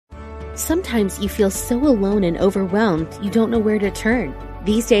Sometimes you feel so alone and overwhelmed you don't know where to turn.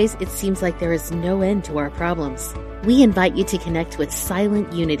 These days, it seems like there is no end to our problems. We invite you to connect with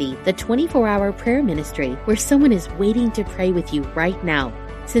Silent Unity, the 24-hour prayer ministry where someone is waiting to pray with you right now.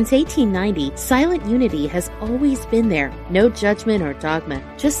 Since 1890, Silent Unity has always been there. No judgment or dogma,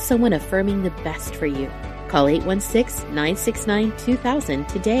 just someone affirming the best for you. Call 816-969-2000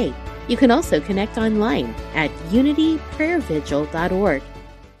 today. You can also connect online at unityprayervigil.org.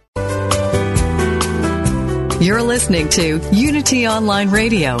 You're listening to Unity Online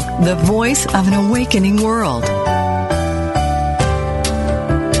Radio, the voice of an awakening world.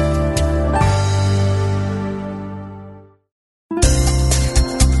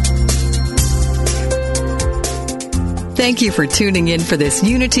 Thank you for tuning in for this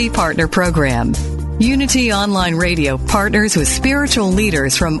Unity Partner Program. Unity Online Radio partners with spiritual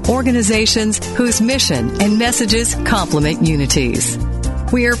leaders from organizations whose mission and messages complement Unity's.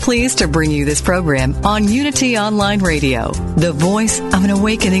 We are pleased to bring you this program on Unity Online Radio, the voice of an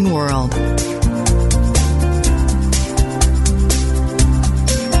awakening world.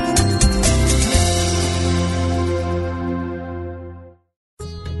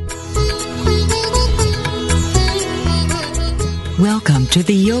 Welcome to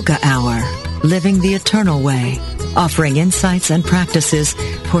the Yoga Hour, Living the Eternal Way, offering insights and practices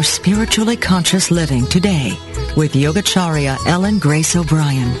for spiritually conscious living today with Yogacharya Ellen Grace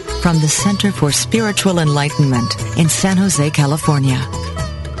O'Brian from the Center for Spiritual Enlightenment in San Jose, California.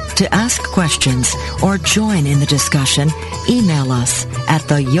 To ask questions or join in the discussion, email us at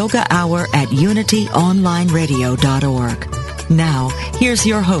theyogahour@unityonlineradio.org. Now, here's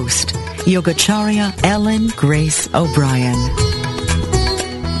your host, Yogacharya Ellen Grace O'Brian.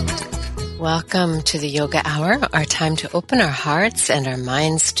 Welcome to the Yoga Hour, our time to open our hearts and our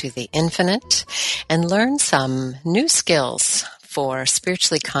minds to the infinite and learn some new skills for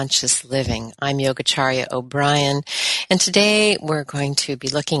spiritually conscious living. I'm Yogacharya O'Brian, and today we're going to be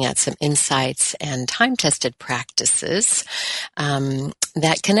looking at some insights and time-tested practices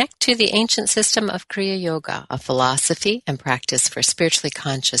that connect to the ancient system of Kriya Yoga, a philosophy and practice for spiritually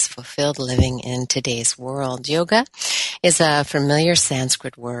conscious, fulfilled living in today's world. Yoga is a familiar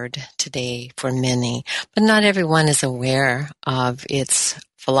Sanskrit word today for many, but not everyone is aware of its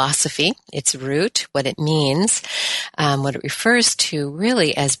philosophy, its root, what it means, what it refers to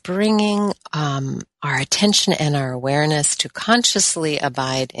really as bringing our attention and our awareness to consciously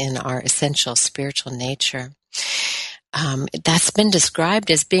abide in our essential spiritual nature. That's been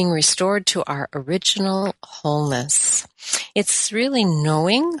described as being restored to our original wholeness. It's really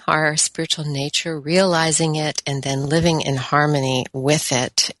knowing our spiritual nature, realizing it, and then living in harmony with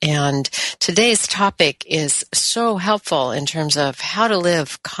it. And today's topic is so helpful in terms of how to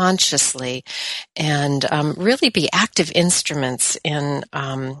live consciously and really be active instruments in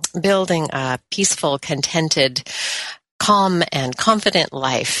building a peaceful, contented, calm and confident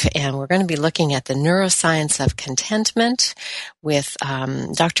life. And we're going to be looking at the neuroscience of contentment with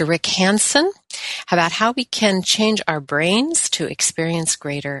Dr. Rick Hanson about how we can change our brains to experience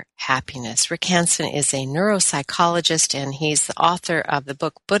greater happiness. Rick Hanson is a neuropsychologist, and he's the author of the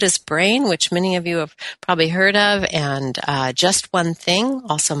book Buddha's Brain, which many of you have probably heard of, and Just One Thing,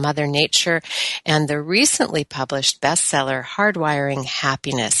 also Mother Nature, and the recently published bestseller Hardwiring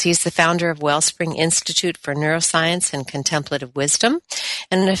Happiness. He's the founder of Wellspring Institute for Neuroscience and Contemplative Wisdom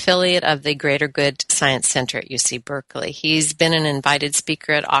and an affiliate of the Greater Good Science Center at UC Berkeley. He's been an invited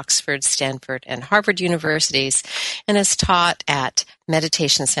speaker at Oxford, Stanford, and Harvard universities and has taught at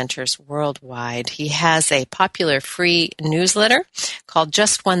meditation centers worldwide. He has a popular free newsletter called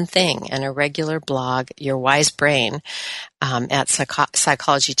Just One Thing and a regular blog, Your Wise Brain, at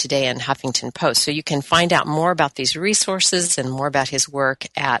Psychology Today and Huffington Post. So you can find out more about these resources and more about his work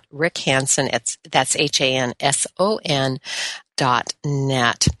at Rick Hanson. That's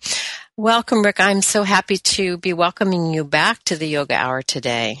HANSON.net. Welcome, Rick. I'm so happy to be welcoming you back to the Yoga Hour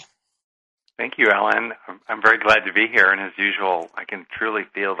today. Thank you, Ellen. I'm very glad to be here, and as usual, I can truly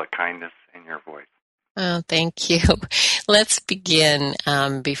feel the kindness in your voice. Oh, thank you. Let's begin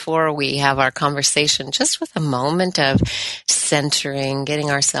before we have our conversation just with a moment of centering, getting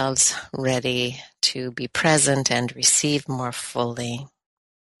ourselves ready to be present and receive more fully.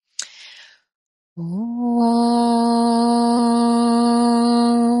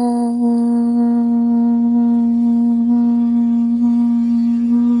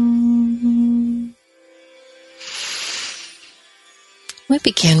 We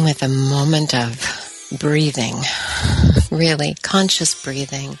begin with a moment of breathing, really conscious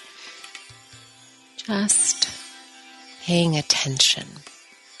breathing, just paying attention,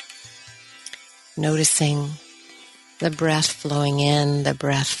 noticing the breath flowing in, the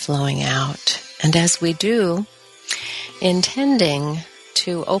breath flowing out. And as we do, intending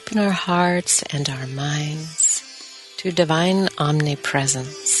to open our hearts and our minds to divine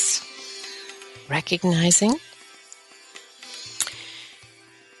omnipresence, recognizing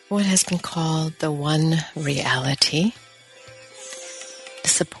what has been called the one reality, the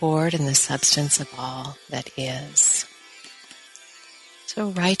support and the substance of all that is.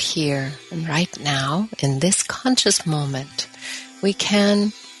 So right here and right now, in this conscious moment, we can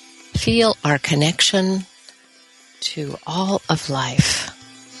feel our connection to all of life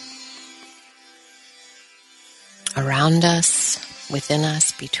around us, within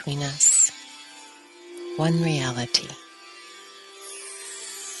us, between us. One reality.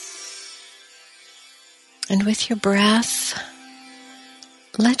 And with your breath,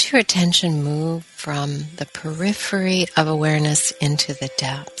 let your attention move from the periphery of awareness into the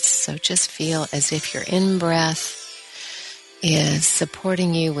depths. So just feel as if your in-breath is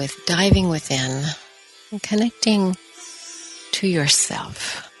supporting you with diving within and connecting to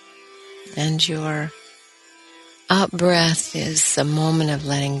yourself. And your out-breath is a moment of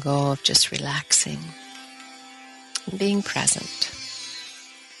letting go, of just relaxing and being present.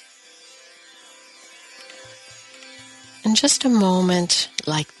 In just a moment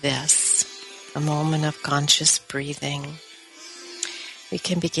like this, a moment of conscious breathing, we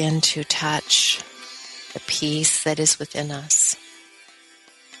can begin to touch the peace that is within us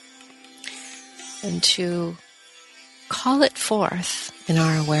and to call it forth in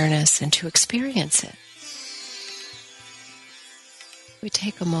our awareness and to experience it. We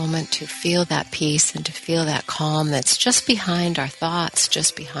take a moment to feel that peace and to feel that calm that's just behind our thoughts,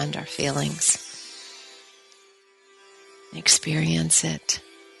 just behind our feelings. Experience it.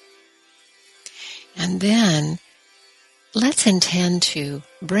 And then let's intend to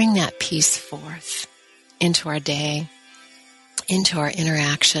bring that peace forth into our day, into our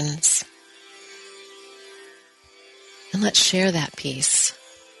interactions. And let's share that peace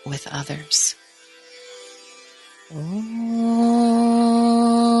with others.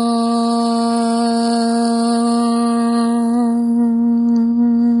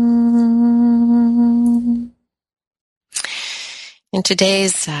 In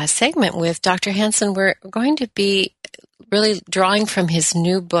today's segment with Dr. Hanson, we're going to be really drawing from his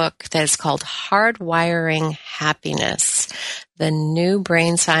new book that is called Hardwiring Happiness, the new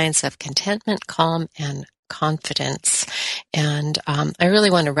brain science of contentment, calm, and confidence. And I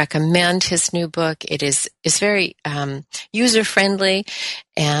really want to recommend his new book. It is very user-friendly.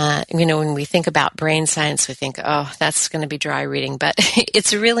 And, when we think about brain science, we think, oh, that's going to be dry reading. But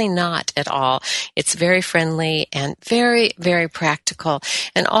it's really not at all. It's very friendly and very, very practical.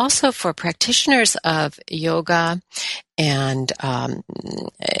 And also for practitioners of yoga and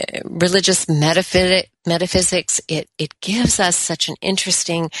religious metaphysics, it gives us such an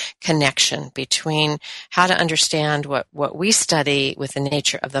interesting connection between how to understand what we study with the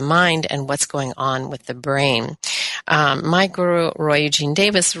nature of the mind and what's going on with the brain. My guru, Roy Eugene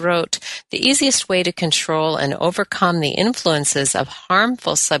Davis, wrote, "The easiest way to control and overcome the influences of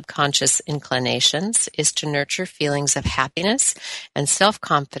harmful subconscious inclinations is to nurture feelings of happiness and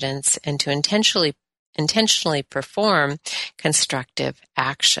self-confidence and to intentionally perform constructive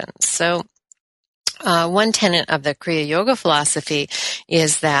actions." So one tenet of the Kriya Yoga philosophy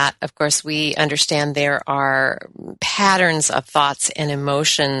is that, of course, we understand there are patterns of thoughts and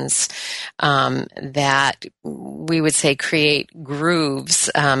emotions that we would say create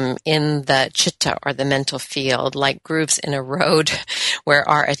grooves in the chitta or the mental field, like grooves in a road where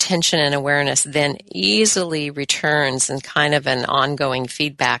our attention and awareness then easily returns in kind of an ongoing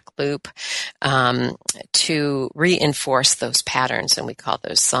feedback loop to reinforce those patterns, and we call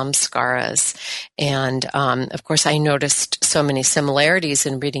those samskaras. And, of course, I noticed so many similarities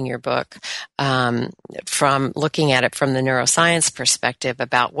in reading your book from looking at it from the neuroscience perspective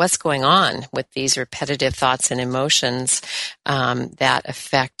about what's going on with these repetitive thoughts and emotions that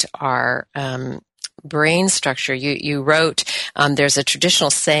affect our brain structure. You wrote, there's a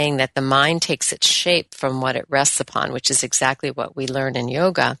traditional saying that the mind takes its shape from what it rests upon, which is exactly what we learn in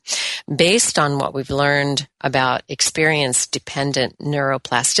yoga. Based on what we've learned about experience-dependent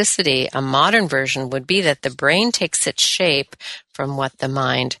neuroplasticity, a modern version would be that the brain takes its shape from what the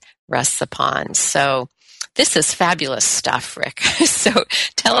mind rests upon. So this is fabulous stuff, Rick. So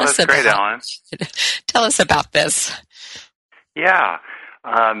tell us about great, Ellen. Tell us about this. Yeah.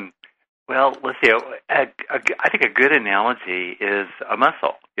 Well, let's see. I think a good analogy is a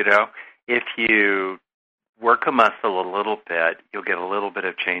muscle. If you work a muscle a little bit, you'll get a little bit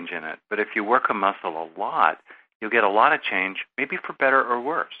of change in it. But if you work a muscle a lot, you'll get a lot of change, maybe for better or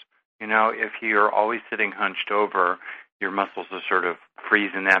worse. If you're always sitting hunched over, your muscles will sort of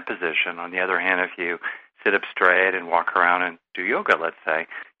freeze in that position. On the other hand, if you sit up straight and walk around and do yoga, let's say,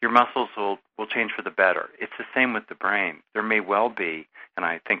 your muscles will change for the better. It's the same with the brain. There may well be, and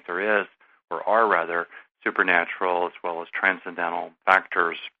I think there is, or are rather, supernatural as well as transcendental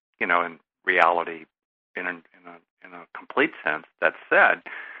factors, in reality, in a complete sense. That said,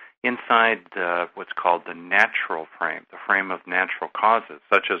 inside what's called the natural frame, the frame of natural causes,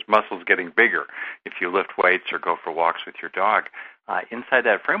 such as muscles getting bigger if you lift weights or go for walks with your dog, inside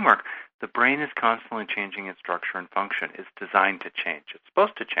that framework, the brain is constantly changing its structure and function. It's designed to change. It's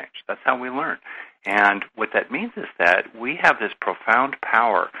supposed to change. That's how we learn. And what that means is that we have this profound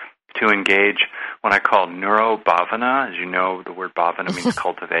power to engage what I call neurobhavana. As you know, the word bhavana means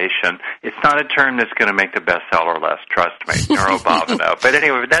cultivation. It's not a term that's going to make the bestseller list, trust me, neurobhavana. But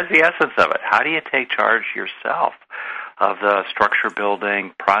anyway, that's the essence of it. How do you take charge yourself of the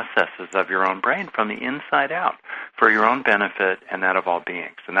structure-building processes of your own brain from the inside out for your own benefit and that of all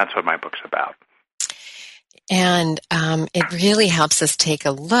beings? And that's what my book's about. And it really helps us take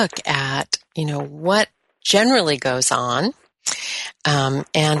a look at, what generally goes on.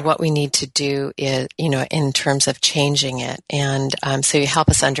 And what we need to do is, in terms of changing it. And so you help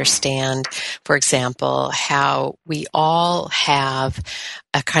us understand, for example, how we all have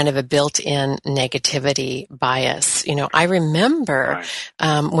a kind of a built-in negativity bias. I remember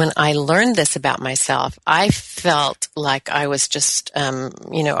when I learned this about myself, I felt like I was just,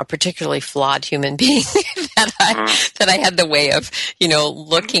 a particularly flawed human being that I had the way of,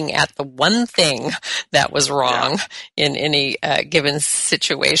 looking at the one thing that was wrong in any given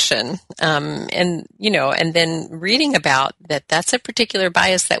situation. And then reading about that's a particular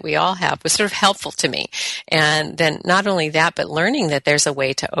bias that we all have was sort of helpful to me. And then not only that, but learning that there's a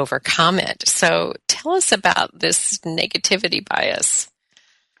way to overcome it. So tell us about this negativity bias.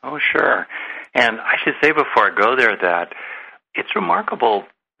 Oh, sure. And I should say before I go there that it's remarkable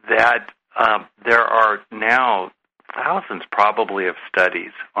that there are now thousands probably of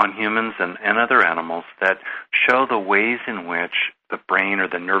studies on humans and other animals that show the ways in which the brain or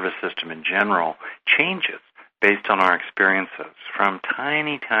the nervous system in general changes based on our experiences, from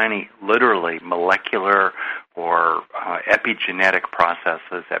tiny, literally molecular or epigenetic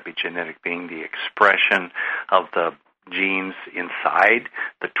processes, epigenetic being the expression of the genes inside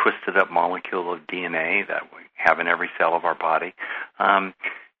the twisted up molecule of DNA that we have in every cell of our body,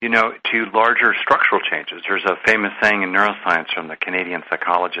 to larger structural changes. There's a famous saying in neuroscience from the Canadian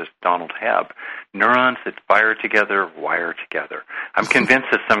psychologist Donald Hebb: neurons that fire together, wire together. I'm convinced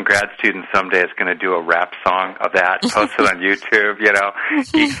that some grad student someday is going to do a rap song of that, post it on YouTube,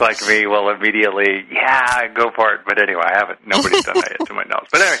 Geeks like me will immediately, go for it. But anyway, I haven't. Nobody's done that yet to my knowledge.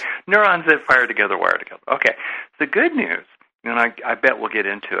 But anyway, neurons that fire together, wire together. Okay. The good news, and I bet we'll get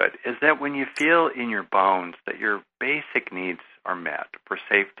into it, is that when you feel in your bones that your basic needs are met for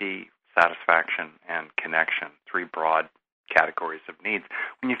safety, satisfaction, and connection, three broad categories of needs.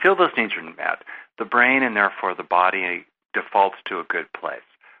 When you feel those needs are met, the brain and therefore the body defaults to a good place.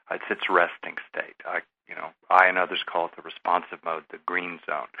 It's its resting state. I and others call it the responsive mode, the green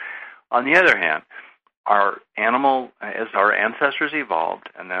zone. On the other hand, as our ancestors evolved,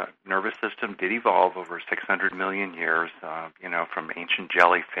 and the nervous system did evolve over 600 million years, from ancient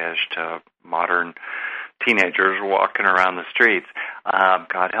jellyfish to modern teenagers walking around the streets,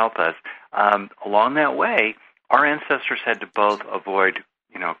 God help us. Along that way, our ancestors had to both avoid,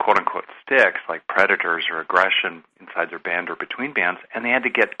 quote-unquote sticks, like predators or aggression inside their band or between bands, and they had to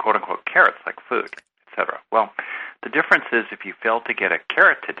get, quote-unquote carrots, like food, etc. Well, the difference is if you fail to get a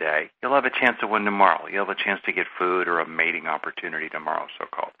carrot today, you'll have a chance to win tomorrow. You'll have a chance to get food or a mating opportunity tomorrow,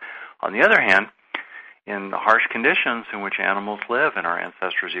 so-called. On the other hand, in the harsh conditions in which animals live and our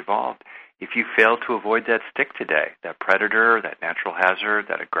ancestors evolved, if you fail to avoid that stick today, that predator, that natural hazard,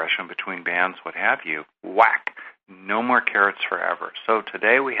 that aggression between bands, what have you, whack, no more carrots forever. So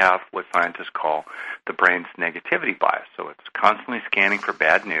today we have what scientists call the brain's negativity bias. So it's constantly scanning for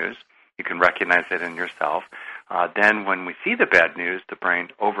bad news. You can recognize it in yourself. Then when we see the bad news, the brain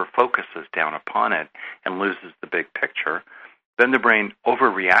over-focuses down upon it and loses the big picture. Then the brain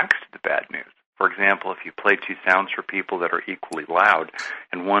overreacts to the bad news. For example, if you play two sounds for people that are equally loud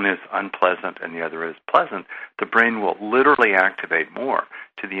and one is unpleasant and the other is pleasant, the brain will literally activate more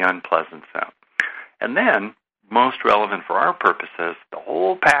to the unpleasant sound. And then, most relevant for our purposes, the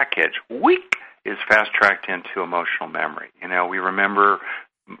whole package, is fast-tracked into emotional memory. We remember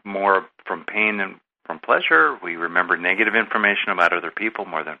more from pain than from pleasure. We remember negative information about other people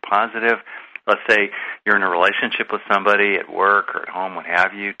more than positive. Let's say you're in a relationship with somebody at work or at home, what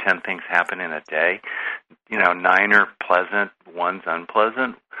have you, 10 things happen in a day. 9 are pleasant, 1's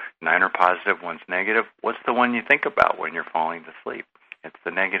unpleasant, 9 are positive, 1's negative. What's the one you think about when you're falling to sleep? It's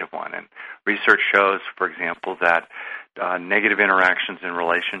the negative one. And research shows, for example, that negative interactions in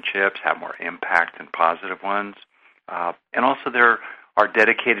relationships have more impact than positive ones. And also there are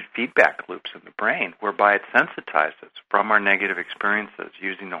dedicated feedback loops in the brain whereby it sensitizes from our negative experiences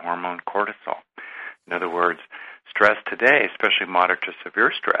using the hormone cortisol. In other words, stress today, especially moderate to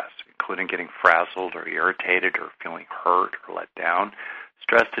severe stress, including getting frazzled or irritated or feeling hurt or let down,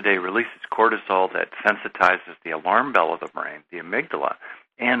 stress today releases cortisol that sensitizes the alarm bell of the brain, the amygdala,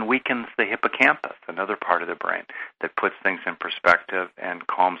 and weakens the hippocampus, another part of the brain that puts things in perspective and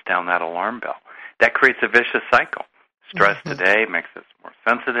calms down that alarm bell. That creates a vicious cycle. Stress today makes us more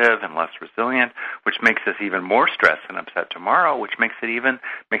sensitive and less resilient, which makes us even more stressed and upset tomorrow, which makes us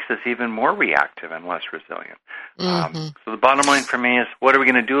even more reactive and less resilient. So the bottom line for me is, what are we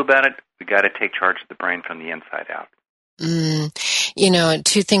going to do about it? We got to take charge of the brain from the inside out.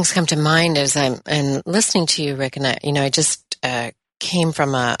 Two things come to mind as I'm listening to you, Rick, and I just came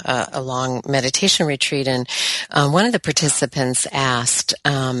from a long meditation retreat, and one of the participants asked,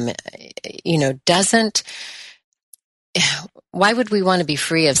 why would we want to be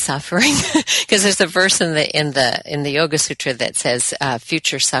free of suffering? Because there's a verse in the Yoga Sutra that says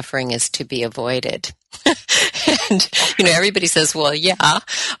future suffering is to be avoided. And everybody says, well, yeah,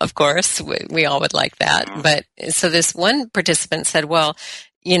 of course, we all would like that. But so this one participant said, well,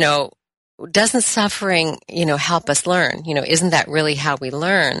 doesn't suffering, help us learn? Isn't that really how we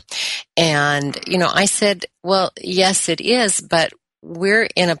learn? And, I said, well, yes, it is, but we're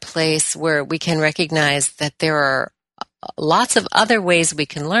in a place where we can recognize that there are lots of other ways we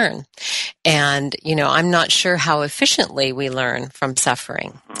can learn. And, I'm not sure how efficiently we learn from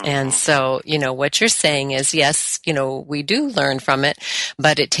suffering. And so, what you're saying is, yes, we do learn from it,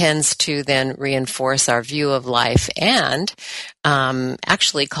 but it tends to then reinforce our view of life and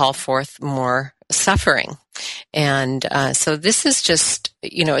actually call forth more suffering. And so this is just,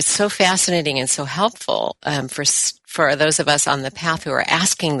 it's so fascinating and so helpful for those of us on the path who are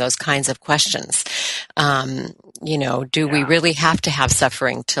asking those kinds of questions. Do we really have to have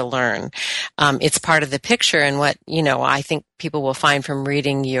suffering to learn? It's part of the picture, and what, I think people will find from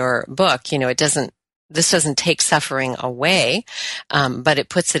reading your book, this doesn't take suffering away, but it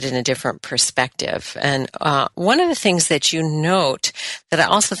puts it in a different perspective. And one of the things that you note that I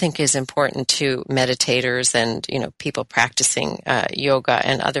also think is important to meditators and people practicing yoga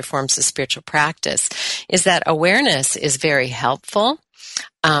and other forms of spiritual practice is that awareness is very helpful,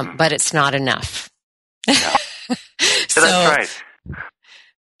 but it's not enough. Yeah. So that's right.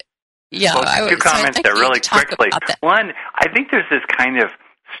 Yeah, well, two comments there really quickly. One, I think there's this kind of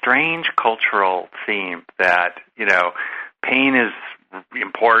strange cultural theme that, pain is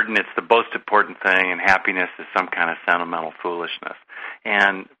important, it's the most important thing, and happiness is some kind of sentimental foolishness.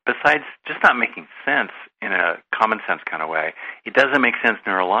 And besides just not making sense in a common sense kind of way, it doesn't make sense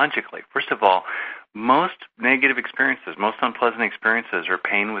neurologically. First of all, most negative experiences, most unpleasant experiences are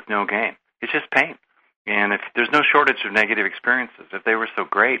pain with no gain. It's just pain. And if there's no shortage of negative experiences, if they were so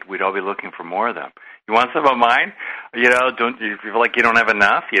great, we'd all be looking for more of them. You want some of mine? Don't you feel like you don't have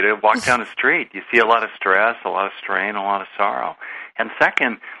enough? Walk down the street. You see a lot of stress, a lot of strain, a lot of sorrow. And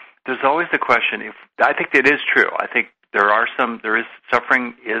second, there's always the question. I think it is true. I think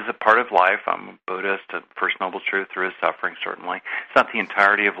suffering is a part of life. I'm a Buddhist, and First Noble Truth, there is suffering, certainly. It's not the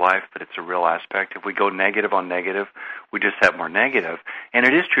entirety of life, but it's a real aspect. If we go negative on negative, we just have more negative. And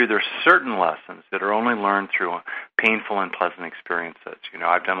it is true, there are certain lessons that are only learned through painful and pleasant experiences.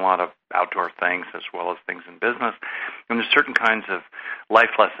 I've done a lot of outdoor things as well as things in business, and there's certain kinds of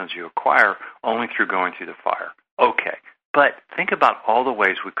life lessons you acquire only through going through the fire. Okay, but think about all the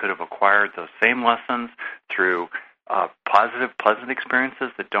ways we could have acquired those same lessons through positive, pleasant experiences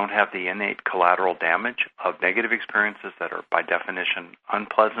that don't have the innate collateral damage of negative experiences that are, by definition,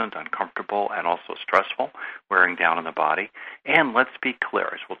 unpleasant, uncomfortable, and also stressful, wearing down on the body. And let's be clear,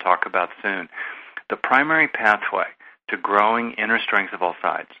 as we'll talk about soon, the primary pathway to growing inner strength of all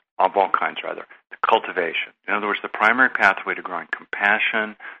kinds, the cultivation. In other words, the primary pathway to growing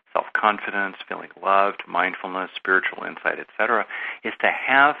compassion, self-confidence, feeling loved, mindfulness, spiritual insight, etc., is to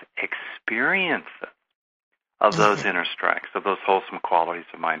have experiences of those inner strengths, of those wholesome qualities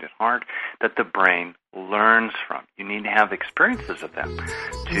of mind and heart that the brain learns from. You need to have experiences of them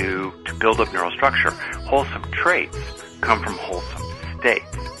to build up neural structure. Wholesome traits come from wholesome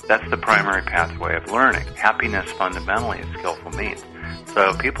states. That's the primary pathway of learning. Happiness fundamentally is skillful means.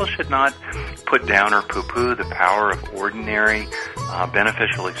 So people should not put down or poo-poo the power of ordinary,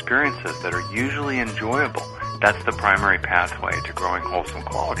 beneficial experiences that are usually enjoyable. That's the primary pathway to growing wholesome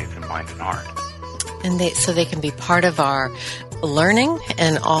qualities in mind and heart. so they can be part of our learning,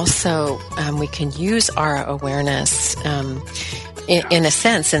 and also we can use our awareness in a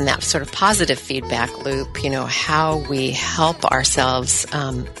sense, in that sort of positive feedback loop, how we help ourselves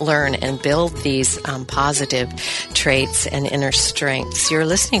learn and build these positive traits and inner strengths. You're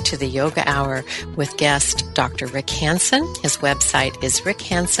listening to the Yoga Hour with guest Dr. Rick Hanson. His website is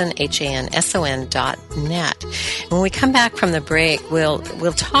rickhanson.net. When we come back from the break, we'll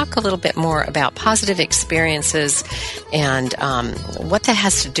talk a little bit more about positive experiences and what that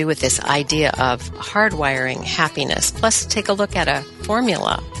has to do with this idea of hardwiring happiness. Plus, take a look at a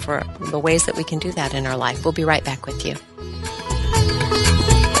formula for the ways that we can do that in our life. We'll be right back with you.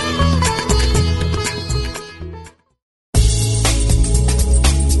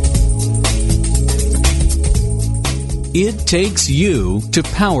 It takes you to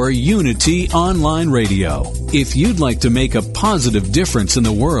power Unity Online Radio. If you'd like to make a positive difference in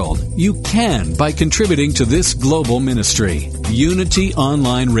the world, you can by contributing to this global ministry. Unity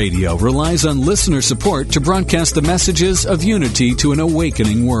Online Radio relies on listener support to broadcast the messages of unity to an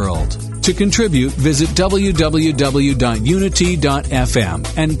awakening world. To contribute, visit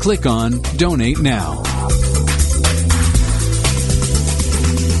www.unity.fm and click on Donate Now.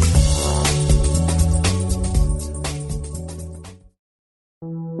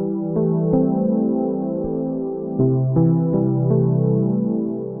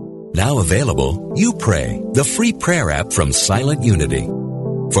 Now available, You Pray, the free prayer app from Silent Unity.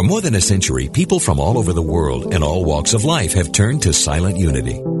 For more than a century, people from all over the world and all walks of life have turned to Silent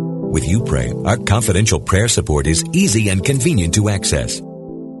Unity. With You Pray, our confidential prayer support is easy and convenient to access.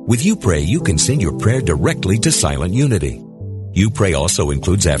 With You Pray, you can send your prayer directly to Silent Unity. You Pray also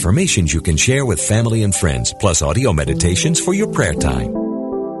includes affirmations you can share with family and friends, plus audio meditations for your prayer time.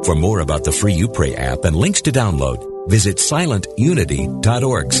 For more about the free You Pray app and links to download, visit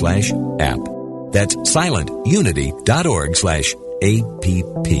silentunity.org/app. That's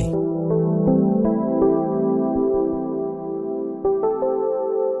silentunity.org/app.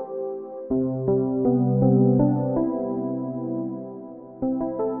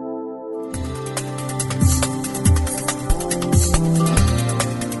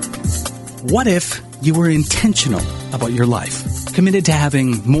 What if you were intentional about your life, committed to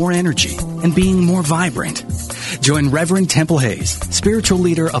having more energy and being more vibrant? Join Reverend Temple Hayes, spiritual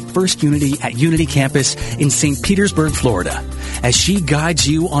leader of First Unity at Unity Campus in St. Petersburg, Florida, as she guides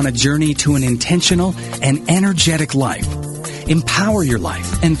you on a journey to an intentional and energetic life. Empower your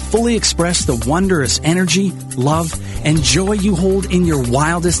life and fully express the wondrous energy, love, and joy you hold in your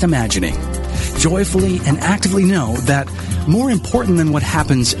wildest imagining. Joyfully and actively know that more important than what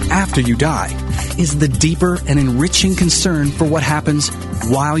happens after you die is the deeper and enriching concern for what happens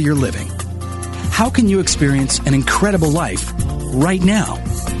while you're living. How can you experience an incredible life right now?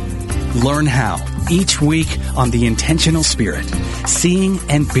 Learn how each week on The Intentional Spirit, Seeing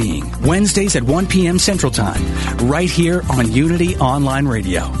and Being, Wednesdays at 1 p.m. Central Time, right here on Unity Online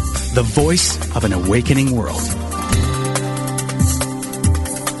Radio, the voice of an awakening world.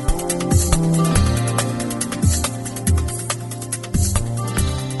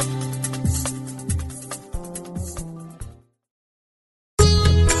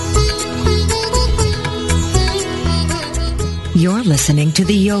 You're listening to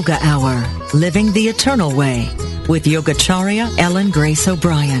the Yoga Hour, Living the Eternal Way, with Yogacharya Ellen Grace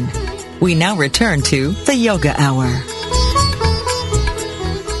O'Brian. We now return to the Yoga Hour.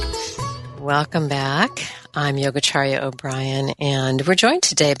 Welcome back. I'm Yogacharya O'Brian, and we're joined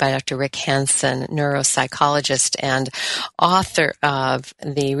today by Dr. Rick Hanson, neuropsychologist and author of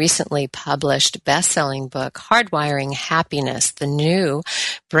the recently published best-selling book, Hardwiring Happiness, the new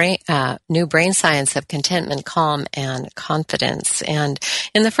brain science of contentment, calm, and confidence. And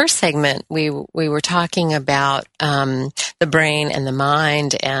in the first segment, we were talking about the brain and the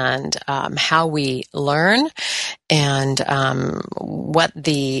mind and how we learn and what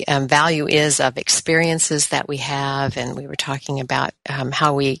the value is of experiences that we have, and we were talking about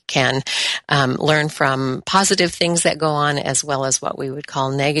how we can learn from positive things that go on as well as what we would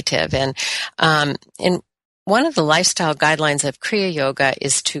call negative. And in one of the lifestyle guidelines of Kriya Yoga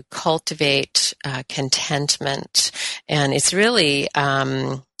is to cultivate contentment, and it's really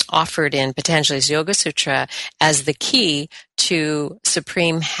offered in Patanjali's Yoga Sutra as the key to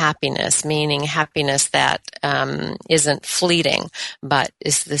supreme happiness, meaning happiness that isn't fleeting, but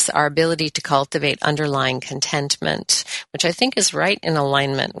is this our ability to cultivate underlying contentment, which I think is right in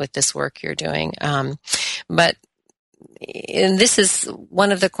alignment with this work you're doing. And this is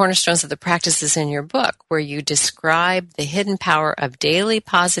one of the cornerstones of the practices in your book, where you describe the hidden power of daily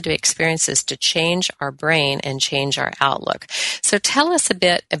positive experiences to change our brain and change our outlook. So tell us a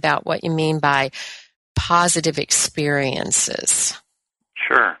bit about what you mean by positive experiences?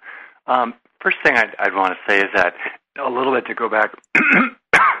 Sure. First thing I'd want to say is that a little bit to go back,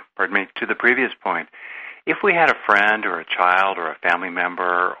 pardon me, to the previous point. If we had a friend or a child or a family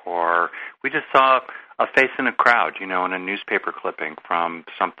member, or we just saw a face in a crowd, in a newspaper clipping from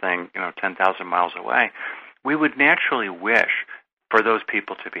something, 10,000 miles away, we would naturally wish for those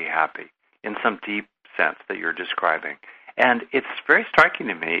people to be happy in some deep sense that you're describing. And it's very striking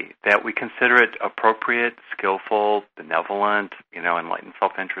to me that we consider it appropriate, skillful, benevolent, enlightened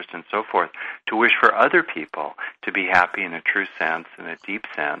self-interest and so forth, to wish for other people to be happy in a true sense, in a deep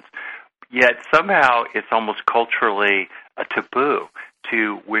sense. Yet somehow it's almost culturally a taboo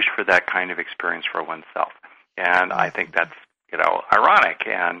to wish for that kind of experience for oneself. And I think that's, ironic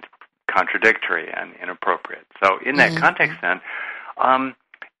and contradictory and inappropriate. So in that context then,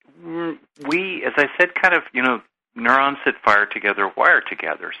 we, as I said, kind of, neurons that fire together wire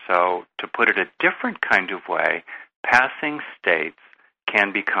together. So to put it a different kind of way, passing states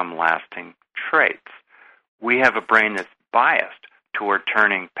can become lasting traits. We have a brain that's biased toward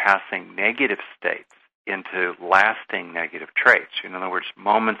turning passing negative states into lasting negative traits. In other words,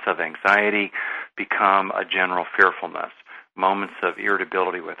 moments of anxiety become a general fearfulness. Moments of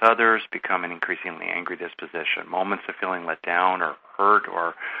irritability with others become an increasingly angry disposition. Moments of feeling let down or hurt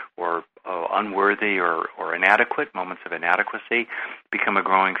or unworthy or inadequate, moments of inadequacy, become a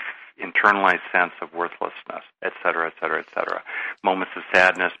growing internalized sense of worthlessness, et cetera, et cetera, et cetera. Moments of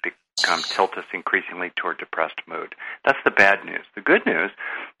sadness become tilt us increasingly toward depressed mood. That's the bad news. The good news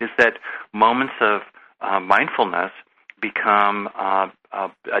is that moments of mindfulness become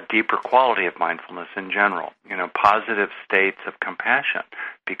a deeper quality of mindfulness in general. Positive states of compassion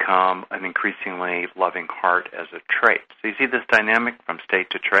become an increasingly loving heart as a trait. So you see this dynamic from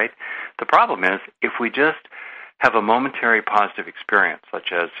state to trait. The problem is if we just have a momentary positive experience,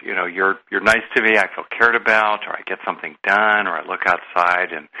 such as, you're nice to me, I feel cared about, or I get something done, or I look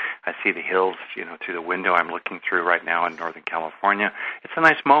outside and I see the hills, through the window I'm looking through right now in Northern California. It's a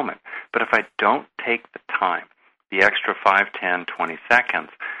nice moment. But if I don't take the time, the extra 5, 10, 20 seconds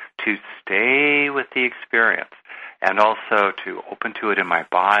to stay with the experience and also to open to it in my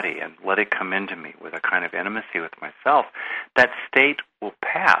body and let it come into me with a kind of intimacy with myself, that state will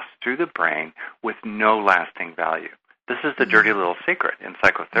pass through the brain with no lasting value. This is the dirty little secret in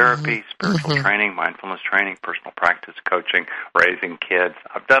psychotherapy, spiritual training, mindfulness training, personal practice, coaching, raising kids.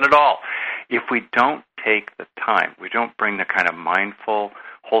 I've done it all. If we don't take the time, we don't bring the kind of mindful,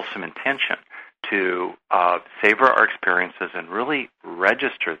 wholesome intention to savor our experiences and really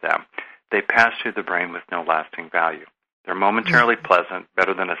register them, they pass through the brain with no lasting value. They're momentarily pleasant,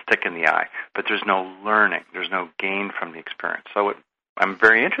 better than a stick in the eye, but there's no learning. There's no gain from the experience. So what I'm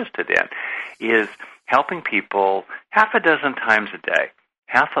very interested in is helping people half a dozen times a day,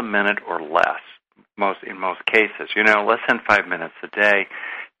 half a minute or less, in most cases, less than 5 minutes a day,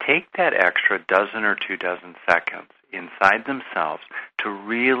 take that extra dozen or 2 dozen seconds inside themselves to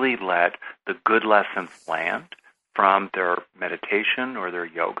really let the good lessons land from their meditation or their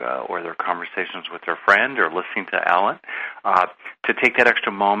yoga or their conversations with their friend or listening to Ellen, to take that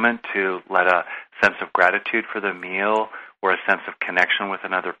extra moment to let a sense of gratitude for the meal or a sense of connection with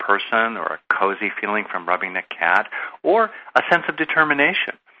another person or a cozy feeling from rubbing the cat or a sense of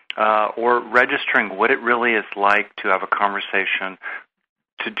determination or registering what it really is like to have a conversation,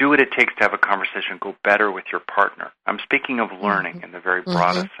 to do what it takes to have a conversation go better with your partner. I'm speaking of learning in the very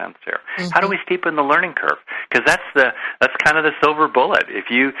broadest sense here. How do we steepen the learning curve? Because that's kind of the silver bullet.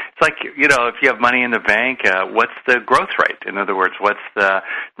 It's like, if you have money in the bank, what's the growth rate? In other words, what's the,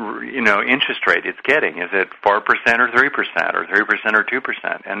 interest rate it's getting? Is it 4% or 3% or 3% or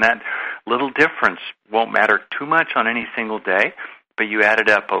 2%? And that little difference won't matter too much on any single day, but you add it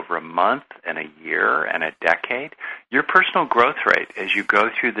up over a month and a year and a decade, your personal growth rate as you go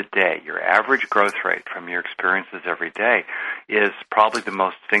through the day, your average growth rate from your experiences every day is probably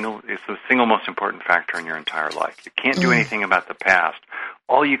the single most important factor in your entire life. You can't do anything about the past.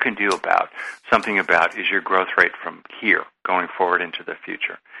 All you can do something about is your growth rate from here going forward into the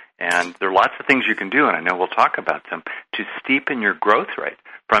future. And there are lots of things you can do, and I know we'll talk about them, to steepen your growth rate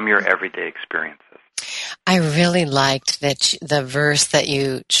from your everyday experiences. I really liked the verse that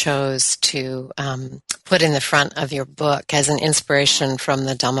you chose to put in the front of your book as an inspiration from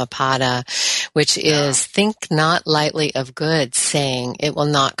the Dhammapada, which is, think not lightly of good, saying, it will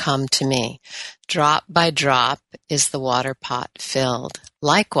not come to me. Drop by drop is the water pot filled.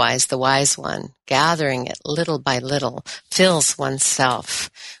 Likewise, the wise one, gathering it little by little, fills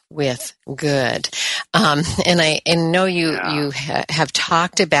oneself with good. And I know you have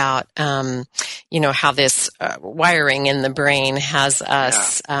talked about, how this wiring in the brain has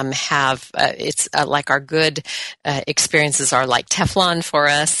us it's like our good experiences are like Teflon for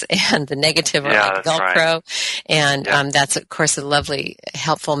us, and the negative are like Velcro. Right. And that's, of course, a lovely,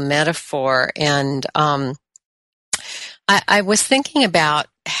 helpful metaphor. And I was thinking about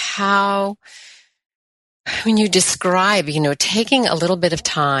how, when you describe, taking a little bit of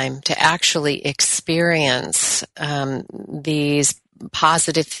time to actually experience these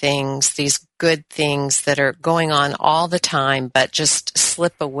positive things, these good things that are going on all the time, but just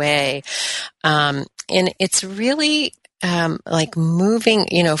slip away. And it's really like moving,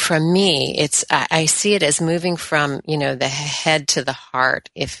 from me, I see it as moving from, the head to the heart,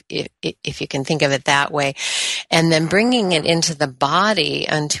 if you can think of it that way, and then bringing it into the body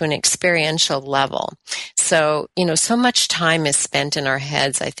onto an experiential level. So, so much time is spent in our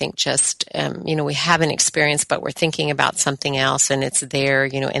heads, I think, just, we have an experience, but we're thinking about something else, and it's there,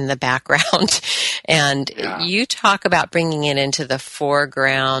 in the background. And you talk about bringing it into the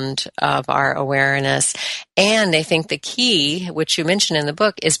foreground of our awareness. And I think the key, which you mentioned in the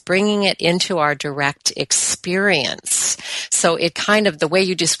book, is bringing it into our direct experience. So it kind of, the way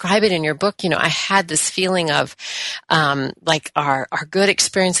you describe it in your book, I had this feeling of like our good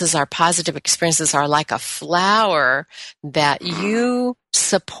experiences, our positive experiences are like a flower that you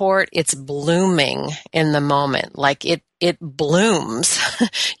support its blooming in the moment. Like it blooms,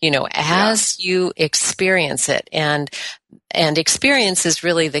 as you experience it. And experience is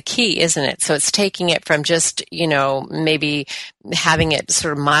really the key, isn't it? So it's taking it from just, maybe having it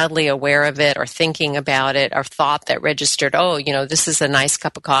sort of mildly aware of it, or thinking about it, or thought that registered, this is a nice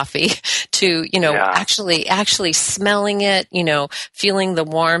cup of coffee, to, actually smelling it, feeling the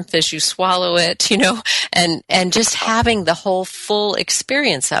warmth as you swallow it, and just having the whole full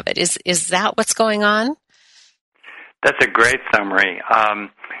experience of it. Is that what's going on? That's a great summary.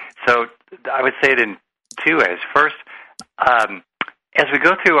 So I would say it in two ways. First, as we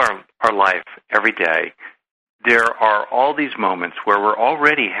go through our life every day, there are all these moments where we're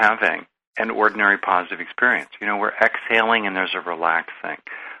already having an ordinary positive experience. We're exhaling and there's a relaxing.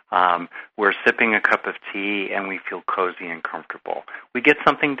 We're sipping a cup of tea and we feel cozy and comfortable. We get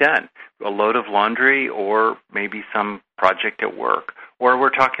something done, a load of laundry, or maybe some project at work, or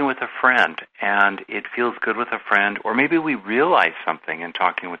we're talking with a friend and it feels good with a friend, or maybe we realize something in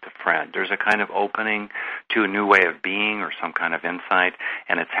talking with a friend. There's a kind of opening to a new way of being or some kind of insight,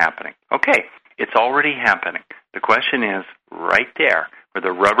 and it's happening. Okay, it's already happening. The question is, right there, where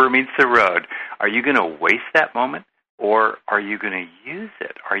the rubber meets the road, are you going to waste that moment? Or are you going to use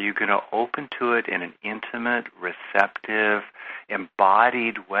it? Are you going to open to it in an intimate, receptive,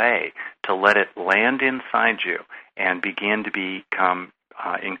 embodied way to let it land inside you and begin to become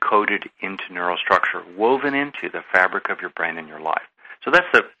encoded into neural structure, woven into the fabric of your brain and your life? So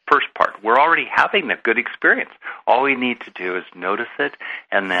that's the first part. We're already having a good experience. All we need to do is notice it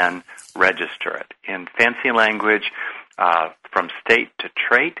and then register it. In fancy language, from state to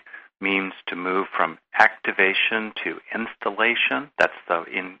trait means to move from activation to installation. That's the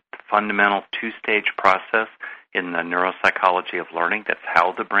fundamental two-stage process in the neuropsychology of learning. That's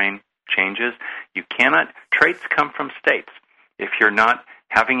how the brain changes. Traits come from states. If you're not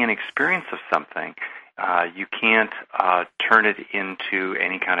having an experience of something, you can't turn it into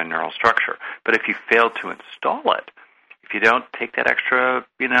any kind of neural structure. But if you fail to install it, if you don't take that extra,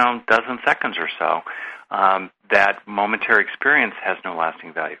 dozen seconds or so, that momentary experience has no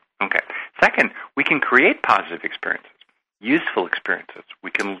lasting value. Okay. Second, we can create positive experiences, useful experiences. We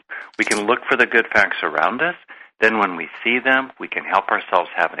can look for the good facts around us. Then when we see them, we can help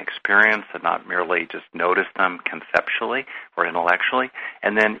ourselves have an experience and not merely just notice them conceptually or intellectually.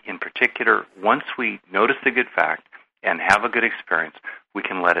 And then in particular, once we notice the good fact and have a good experience, we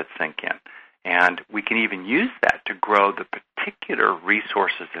can let it sink in. And we can even use that to grow the particular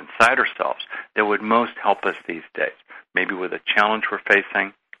resources inside ourselves that would most help us these days. Maybe with a challenge we're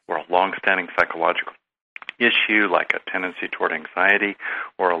facing, or a long-standing psychological issue like a tendency toward anxiety,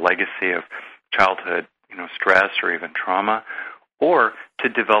 or a legacy of childhood, stress or even trauma, or to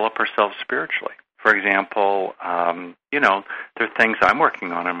develop ourselves spiritually. For example, there are things I'm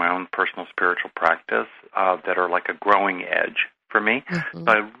working on in my own personal spiritual practice that are like a growing edge for me. Mm-hmm.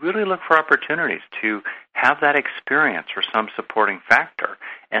 So I really look for opportunities to have that experience or some supporting factor.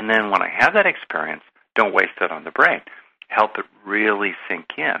 And then when I have that experience, don't waste it on the brain. Help it really sink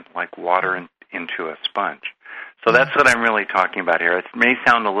in, like water into a sponge. So that's what I'm really talking about here. It may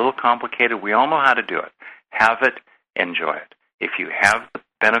sound a little complicated. We all know how to do it. Have it, enjoy it. If you have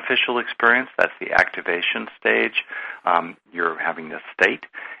beneficial experience, that's the activation stage. You're having this state.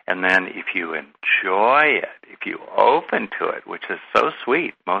 And then if you enjoy it, if you open to it, which is so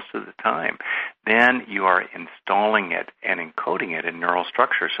sweet most of the time, then you are installing it and encoding it in neural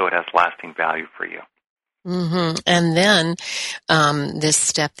structure so it has lasting value for you. Mm-hmm. And then this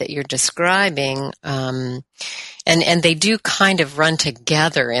step that you're describing, and they do kind of run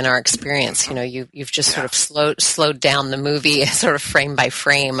together in our experience. You know, you've just sort of slowed down the movie sort of frame by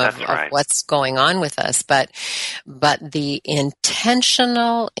frame of what's going on with us. But the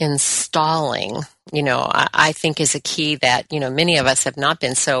intentional installing, you know, I think is a key that, you know, many of us have not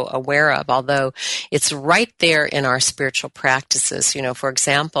been so aware of, although it's right there in our spiritual practices. You know, for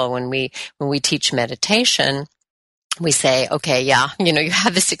example, when we teach meditation, we say, okay, yeah, you know, you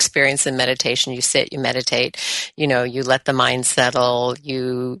have this experience in meditation, you sit, you meditate, you know, you let the mind settle,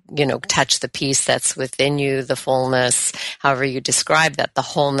 you know, touch the peace that's within you, the fullness, however you describe that, the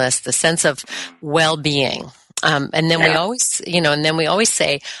wholeness, the sense of well-being. And then we always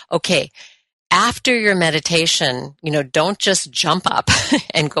say, okay, after your meditation, you know, don't just jump up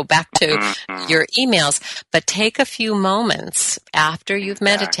and go back to your emails, but take a few moments after you've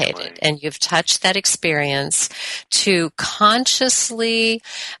meditated and you've touched that experience to consciously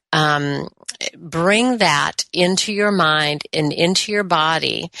bring that into your mind and into your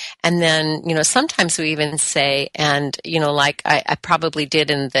body. And then, you know, sometimes we even say, and, you know, like I probably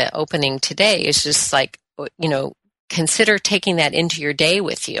did in the opening today, is just like, you know, consider taking that into your day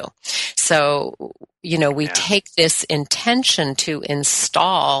with you. So, you know, we take this intention to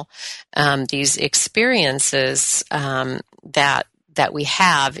install these experiences that we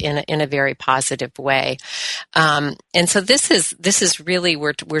have in a very positive way. And so this is really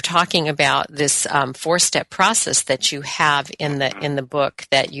we're talking about this 4-step process that you have in the book,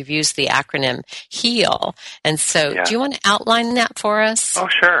 that you've used the acronym HEAL. And so do you want to outline that for us? Oh,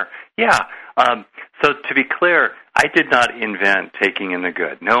 sure. Yeah. So to be clear, I did not invent taking in the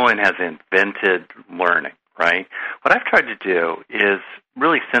good. No one has invented learning, right? What I've tried to do is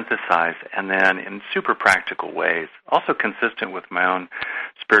really synthesize, and then in super practical ways, also consistent with my own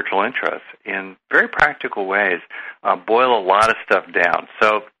spiritual interests, in very practical ways, boil a lot of stuff down.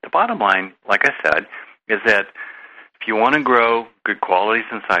 So the bottom line, like I said, is that if you want to grow good qualities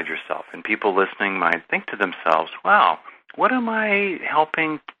inside yourself, and people listening might think to themselves, wow, what am I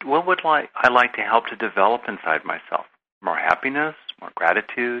helping? What would I like to help to develop inside myself? More happiness, more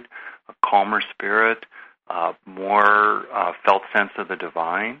gratitude, a calmer spirit, more felt sense of the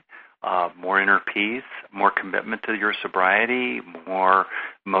divine, more inner peace, more commitment to your sobriety, more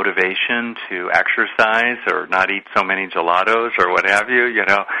motivation to exercise or not eat so many gelatos or what have you, you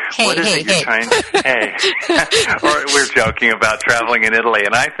know. What is it you're trying to, or we're joking about traveling in Italy,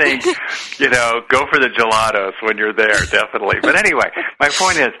 and I think, you know, go for the gelatos when you're there, definitely. But anyway, my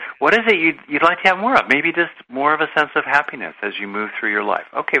point is, what is it you'd like to have more of? Maybe just more of a sense of happiness as you move through your life.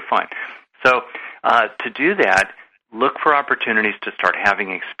 Okay, fine. So to do that, look for opportunities to start having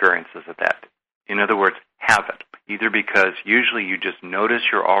experiences of that. In other words, have it. Either because usually you just notice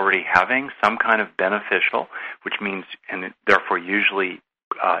you're already having some kind of beneficial, which means, and therefore usually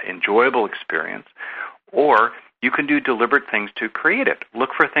enjoyable experience, or you can do deliberate things to create it. Look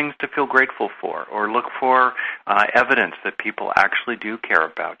for things to feel grateful for, or look for evidence that people actually do care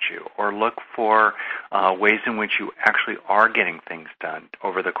about you, or look for ways in which you actually are getting things done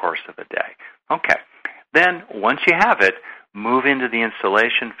over the course of a day. Okay. Then, once you have it, move into the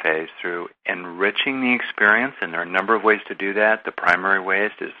installation phase through enriching the experience, and there are a number of ways to do that. The primary way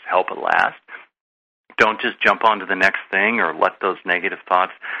is to help it last. Don't just jump onto the next thing or let those negative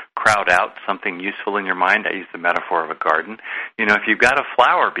thoughts crowd out something useful in your mind. I use the metaphor of a garden. You know, if you've got a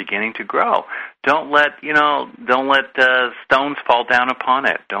flower beginning to grow, don't let stones fall down upon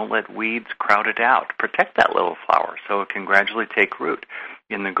it. Don't let weeds crowd it out. Protect that little flower so it can gradually take root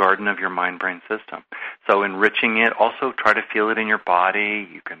in the garden of your mind-brain system. So enriching it, also try to feel it in your body.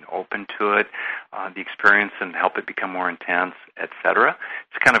 You can open to it, the experience, and help it become more intense, etc.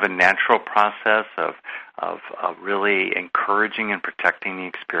 It's kind of a natural process of really encouraging and protecting the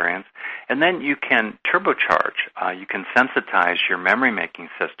experience. And then you can turbocharge, you can sensitize your memory-making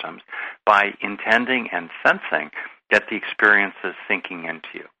systems by intending and sensing that the experience is sinking into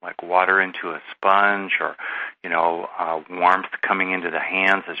you, like water into a sponge, or, you know, warmth coming into the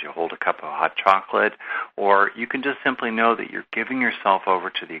hands as you hold a cup of hot chocolate. Or you can just simply know that you're giving yourself over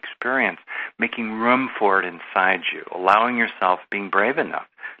to the experience, making room for it inside you, allowing yourself, being brave enough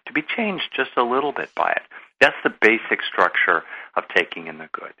to be changed just a little bit by it. That's the basic structure of taking in the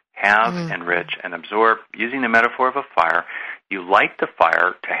good. Have, enrich, and absorb. Using the metaphor of a fire, You light the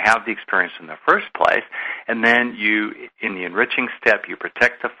fire to have the experience in the first place, and then you, in the enriching step, you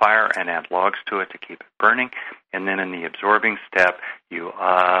protect the fire and add logs to it to keep it burning, and then in the absorbing step, you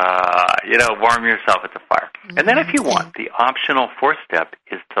warm yourself at the fire. Mm-hmm. And then if you want, the optional fourth step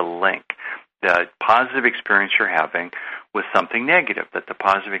is to link the positive experience you're having with something negative that the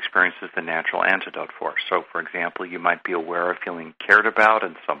positive experience is the natural antidote for. So, for example, you might be aware of feeling cared about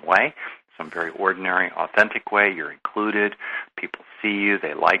in some way, some very ordinary, authentic way. You're included. People see you.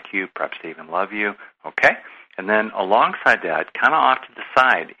 They like you. Perhaps they even love you. Okay? And then alongside that, kind of off to the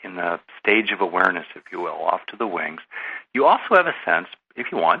side in the stage of awareness, if you will, off to the wings, you also have a sense,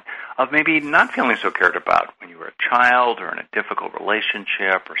 if you want, of maybe not feeling so cared about when you were a child or in a difficult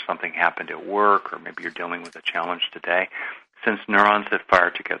relationship or something happened at work or maybe you're dealing with a challenge today. Since neurons that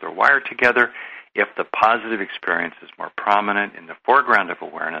fire together wire together, if the positive experience is more prominent in the foreground of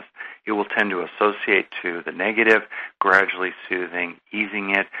awareness, it will tend to associate to the negative, gradually soothing,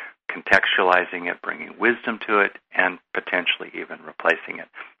 easing it, contextualizing it, bringing wisdom to it, and potentially even replacing it.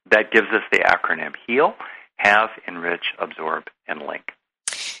 That gives us the acronym HEAL: have, enrich, absorb, and link.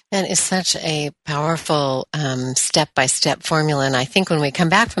 That is such a powerful step-by-step formula, and I think when we come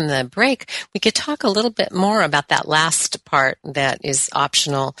back from the break, we could talk a little bit more about that last part that is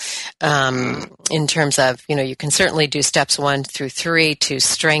optional in terms of, you can certainly do steps 1 through 3 to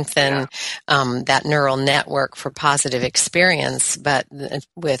strengthen that neural network for positive experience, but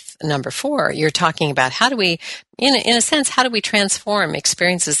with number 4, you're talking about how do we, in a sense, how do we transform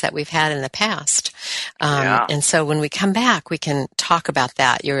experiences that we've had in the past? And so when we come back, we can talk about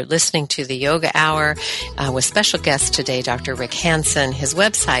that. You're listening to the Yoga Hour with special guest today, Dr. Rick Hanson. His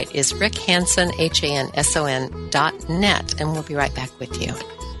website is rickhanson, HANSON.net, and we'll be right back with you.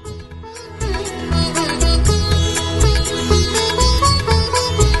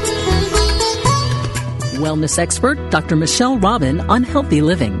 Wellness expert Dr. Michelle Robin on healthy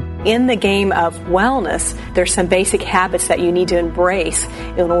living. In the game of wellness, there's some basic habits that you need to embrace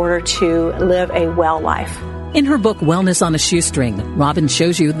in order to live a well life. In her book, Wellness on a Shoestring, Robin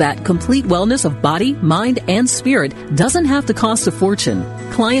shows you that complete wellness of body, mind, and spirit doesn't have to cost a fortune.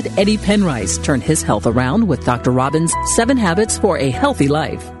 Client Eddie Penrice turned his health around with Dr. Robin's 7 Habits for a Healthy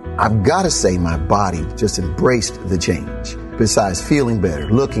Life. I've got to say my body just embraced the change. Besides feeling better,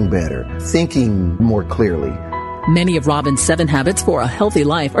 looking better, thinking more clearly. Many of Robin's 7 Habits for a Healthy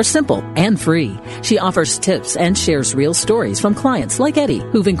Life are simple and free. She offers tips and shares real stories from clients like Eddie,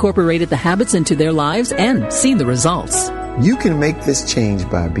 who've incorporated the habits into their lives and seen the results. You can make this change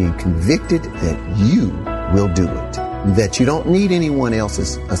by being convicted that you will do it, that you don't need anyone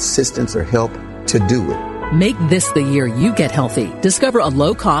else's assistance or help to do it. Make this the year you get healthy. Discover a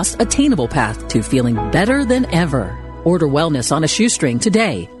low-cost, attainable path to feeling better than ever. Order Wellness on a Shoestring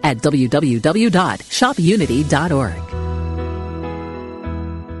today at www.shopunity.org.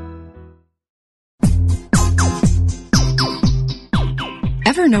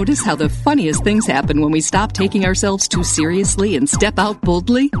 Ever notice how the funniest things happen when we stop taking ourselves too seriously and step out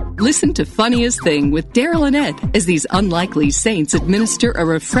boldly? Listen to Funniest Thing with Daryl and Ed as these unlikely saints administer a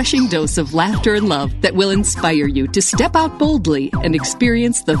refreshing dose of laughter and love that will inspire you to step out boldly and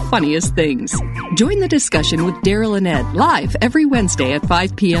experience the funniest things. Join the discussion with Daryl and Ed live every Wednesday at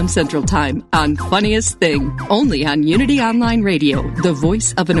 5 p.m. Central Time on Funniest Thing, only on Unity Online Radio, the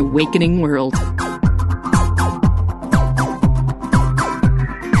voice of an awakening world.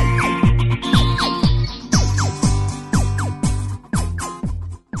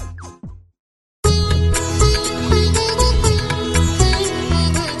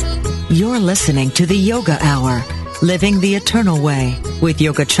 You're listening to the Yoga Hour, Living the Eternal Way, with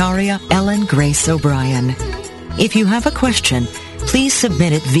Yogacharya Ellen Grace O'Brian. If you have a question, please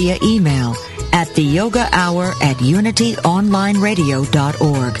submit it via email at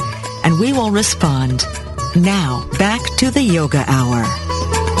theyogahour@unityonlineradio.org, and we will respond. Now, back to the Yoga Hour.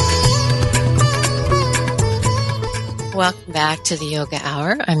 Welcome back to the Yoga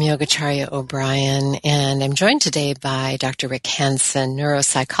Hour. I'm Yogacharya O'Brian, and I'm joined today by Dr. Rick Hanson,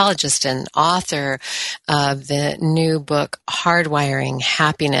 neuropsychologist and author of the new book, Hardwiring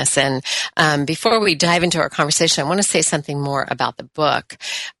Happiness. And before we dive into our conversation, I want to say something more about the book,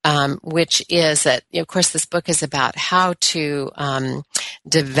 which is that, of course, this book is about how to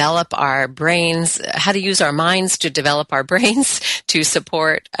develop our brains, how to use our minds to develop our brains to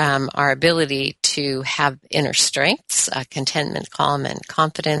support our ability to have inner strengths, contentment, calm, and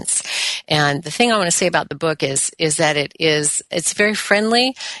confidence. And the thing I want to say about the book is that it's very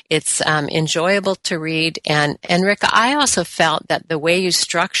friendly, it's enjoyable to read, and Rick, I also felt that the way you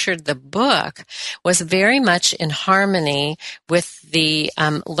structured the book was very much in harmony with the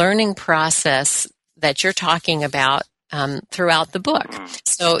learning process that you're talking about throughout the book.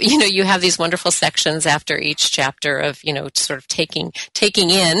 So, you have these wonderful sections after each chapter of, sort of taking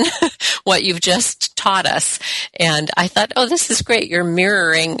in what you've just taught us. And I thought, oh, this is great. You're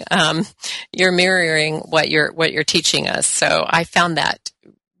mirroring what you're teaching us. So I found that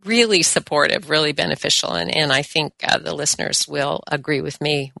really supportive, really beneficial, and I think the listeners will agree with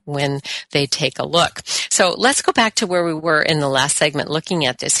me when they take a look. So let's go back to where we were in the last segment, looking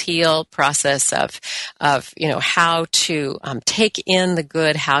at this heal process of how to take in the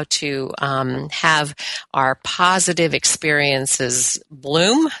good, how to have our positive experiences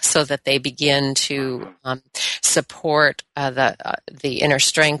bloom so that they begin to support the inner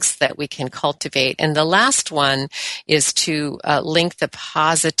strengths that we can cultivate. And the last one is to link the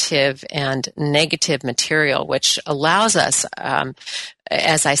positive and negative material, which allows us,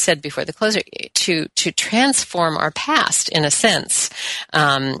 as I said before the closer, to transform our past in a sense,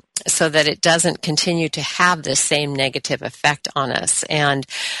 so that it doesn't continue to have this same negative effect on us. And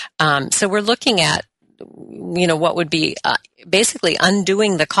so we're looking at, what would be basically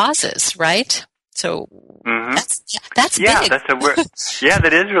undoing the causes, right? So that's big.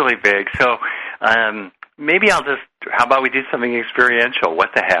 That is really big. So maybe how about we do something experiential? What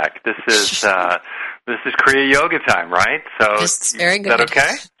the heck? This is Kriya Yoga time, right? So this is very good. Is that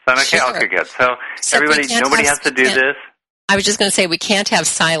okay? Sound okay? Sure. Okay, good. So everybody, nobody has to do this. I was just going to say we can't have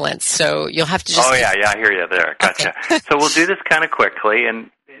silence, so you'll have to just... Oh, yeah, I hear you there. Gotcha. Okay. So we'll do this kind of quickly, and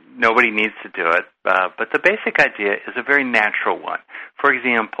nobody needs to do it, but the basic idea is a very natural one. For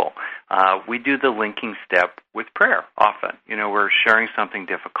example, we do the linking step with prayer often. We're sharing something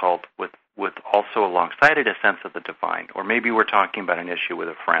difficult with also alongside it a sense of the divine. Or maybe we're talking about an issue with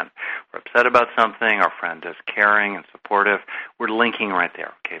a friend. We're upset about something, our friend is caring and supportive. We're linking right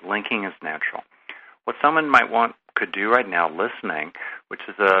there. Okay, linking is natural. What someone could do right now listening, which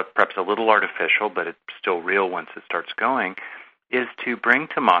is perhaps a little artificial, but it's still real once it starts going, is to bring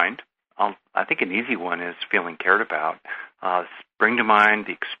to mind, I think an easy one is feeling cared about. Bring to mind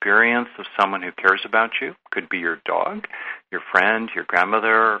the experience of someone who cares about you. Could be your dog, your friend, your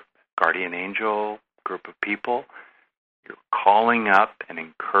grandmother, guardian angel, group of people. You're calling up and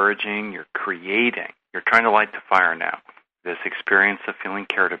encouraging, you're creating. You're trying to light the fire now. This experience of feeling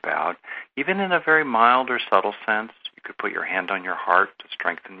cared about, even in a very mild or subtle sense. You could put your hand on your heart to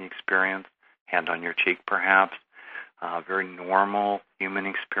strengthen the experience, hand on your cheek perhaps. Very normal human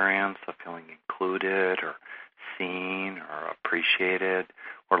experience of feeling included or seen or appreciated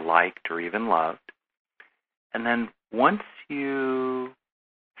or liked or even loved. And then once you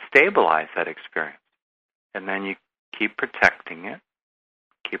stabilize that experience, and then you keep protecting it,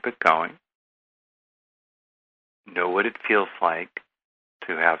 keep it going, know what it feels like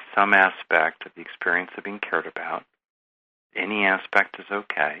to have some aspect of the experience of being cared about. Any aspect is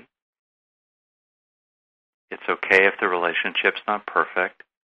okay. It's okay if the relationship's not perfect.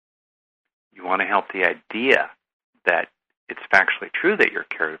 You want to help the idea that it's factually true that you're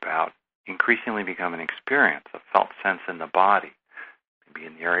cared about increasingly become an experience, a felt sense in the body, maybe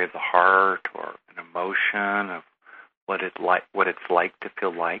in the area of the heart or an emotion of what it's like to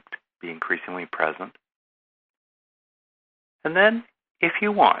feel liked, be increasingly present. And then, if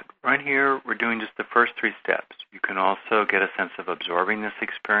you want, right here we're doing just the first 3 steps. You can also get a sense of absorbing this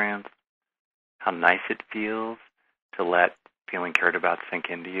experience, how nice it feels to let feeling cared about sink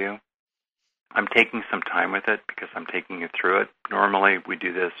into you. I'm taking some time with it because I'm taking you through it. Normally we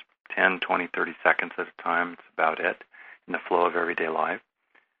do this 10, 20, 30 seconds at a time. It's about it in the flow of everyday life.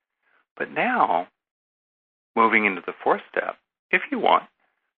 But now, moving into the 4th step, if you want,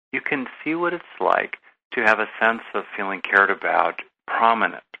 you can see what it's like to have a sense of feeling cared about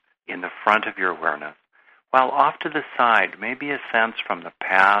prominent in the front of your awareness, while off to the side, maybe a sense from the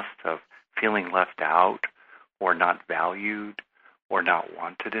past of feeling left out or not valued or not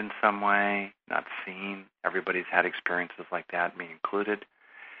wanted in some way, not seen. Everybody's had experiences like that, me included.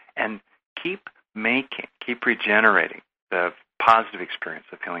 And keep regenerating the positive experience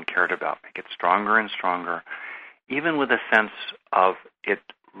of feeling cared about. Make it stronger and stronger, even with a sense of it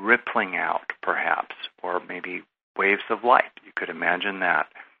rippling out, perhaps, or maybe waves of light. You could imagine that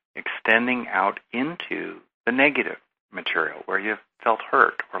extending out into the negative material where you felt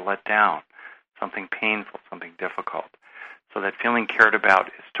hurt or let down, something painful, something difficult. So that feeling cared about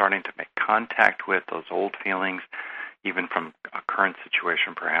is starting to make contact with those old feelings, even from a current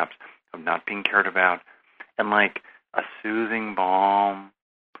situation perhaps, of not being cared about. And like a soothing balm,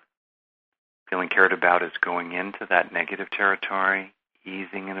 feeling cared about is going into that negative territory,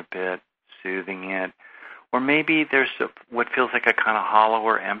 easing it a bit, soothing it. Or maybe there's what feels like a kind of hollow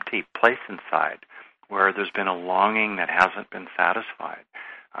or empty place inside where there's been a longing that hasn't been satisfied.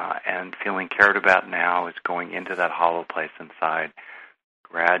 and feeling cared about now is going into that hollow place inside,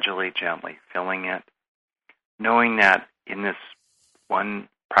 gradually, gently filling it, knowing that in this one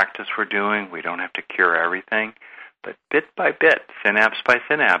practice we're doing, we don't have to cure everything, but bit by bit, synapse by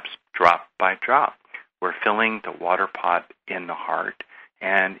synapse, drop by drop, we're filling the water pot in the heart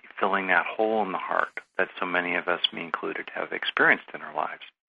and filling that hole in the heart that so many of us, me included, have experienced in our lives.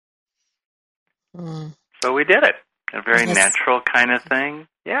 So we did it. A very natural kind of thing.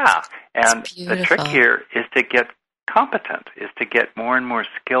 Yeah. And the trick here is to get competent, is to get more and more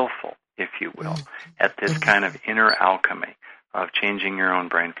skillful, if you will, at this kind of inner alchemy of changing your own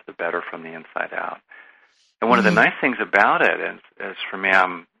brain for the better from the inside out. And one of the nice things about it is for me,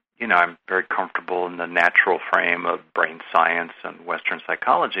 I'm very comfortable in the natural frame of brain science and Western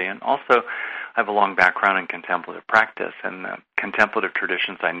psychology, and also I have a long background in contemplative practice, and the contemplative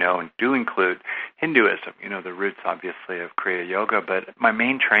traditions I know and do include Hinduism, the roots obviously of Kriya Yoga, but my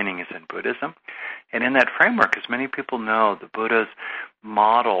main training is in Buddhism. And in that framework, as many people know, the Buddha's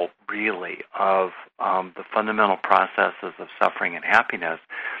model really of the fundamental processes of suffering and happiness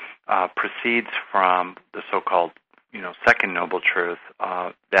proceeds from the so-called second noble truth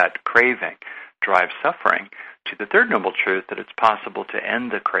that craving drives suffering, to the third noble truth that it's possible to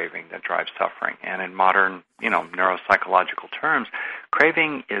end the craving that drives suffering. And in modern, neuropsychological terms,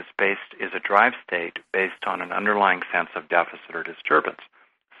 craving is a drive state based on an underlying sense of deficit or disturbance.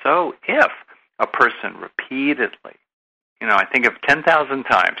 So if a person repeatedly, I think of 10,000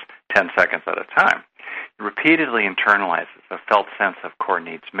 times, 10 seconds at a time, repeatedly internalizes a felt sense of core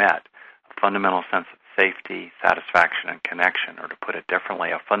needs met, a fundamental sense of safety, satisfaction, and connection, or to put it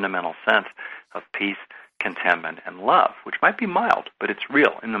differently, a fundamental sense of peace, contentment, and love, which might be mild, but it's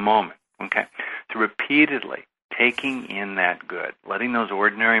real in the moment, okay? So repeatedly taking in that good, letting those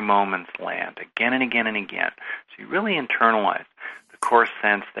ordinary moments land again and again and again, so you really internalize the core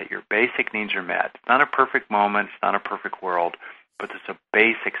sense that your basic needs are met. It's not a perfect moment, it's not a perfect world, but there's a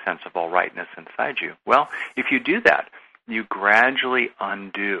basic sense of all rightness inside you. Well, if you do that, you gradually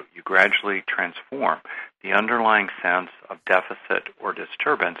undo, you gradually transform the underlying sense of deficit or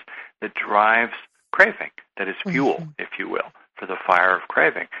disturbance that drives craving, that is fuel, if you will, for the fire of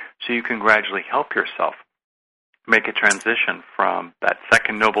craving. So you can gradually help yourself make a transition from that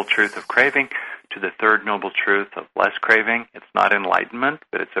second noble truth of craving to the third noble truth of less craving. It's not enlightenment,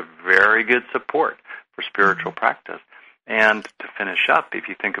 but it's a very good support for spiritual practice. And to finish up, if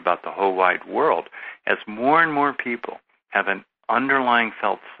you think about the whole wide world, as more and more people have an underlying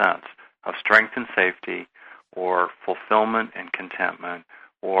felt sense of strength and safety, or fulfillment and contentment,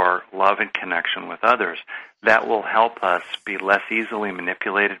 or love and connection with others, that will help us be less easily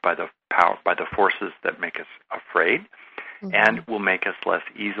manipulated by the forces that make us afraid, and will make us less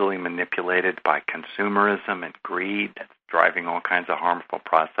easily manipulated by consumerism and greed that's driving all kinds of harmful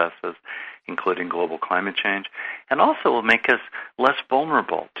processes, including global climate change, and also will make us less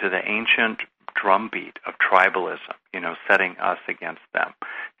vulnerable to the ancient drumbeat of tribalism, setting us against them.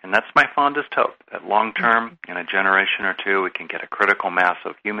 And that's my fondest hope, that long term, in a generation or two, we can get a critical mass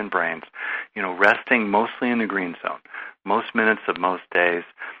of human brains, resting mostly in the green zone, most minutes of most days,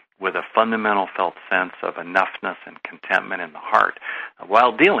 with a fundamental felt sense of enoughness and contentment in the heart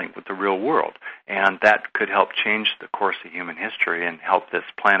while dealing with the real world. And that could help change the course of human history and help this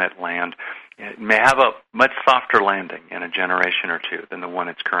planet land. It may have a much softer landing in a generation or two than the one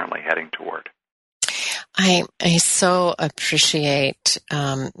it's currently heading toward. I so appreciate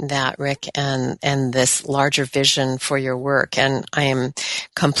that, Rick, and this larger vision for your work, and I am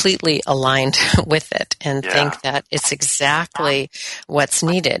completely aligned with it, and think that it's exactly what's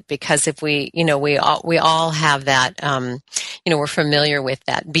needed. Because if we all have that, we're familiar with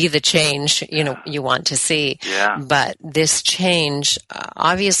that. Be the change, you want to see. Yeah. But this change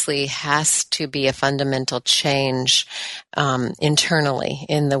obviously has to be a fundamental change internally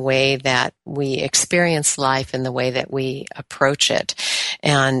in the way that we experience life, in the way that we approach it.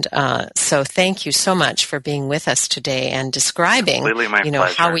 And so thank you so much for being with us today and describing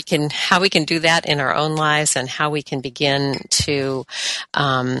how we can do that in our own lives, and how we can begin to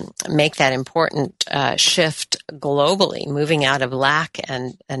make that important shift globally, moving out of lack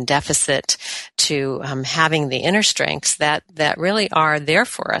and deficit to having the inner strengths that really are there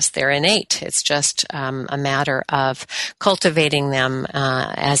for us. They're innate. It's just a matter of cultivating them,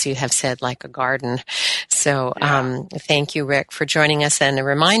 as you have said, like a garden. So thank you, Rick, for joining us. And a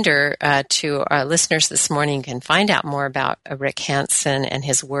reminder to our listeners this morning, you can find out more about Rick Hanson and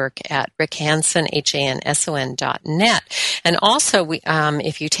his work at rickhanson.net. And also,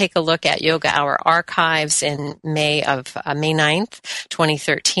 if you take a look at Yoga Hour archives in May 9th,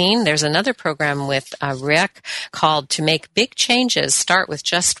 2013, there's another program with Rick called To Make Big Changes, Start with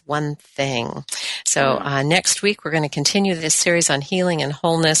Just One Thing. So next week, we're going to continue this series on healing and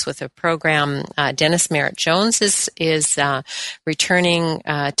wholeness with a program. Dennis Merritt Jones is returning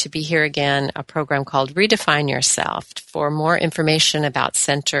to be here again, a program called Redefine Yourself. For more information about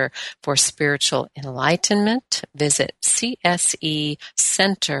Center for Spiritual Enlightenment, visit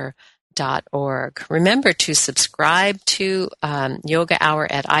csecenter.org. Remember to subscribe to Yoga Hour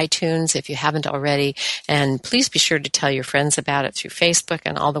at iTunes if you haven't already, and please be sure to tell your friends about it through Facebook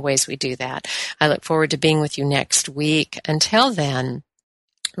and all the ways we do that. I look forward to being with you next week. Until then,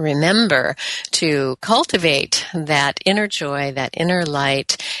 remember to cultivate that inner joy, that inner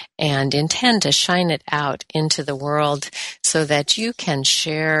light, and intend to shine it out into the world so that you can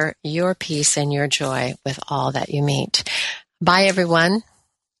share your peace and your joy with all that you meet. Bye, everyone.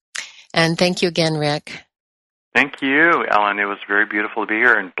 And thank you again, Rick. Thank you, Ellen. It was very beautiful to be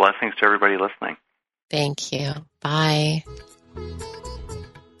here, and blessings to everybody listening. Thank you. Bye.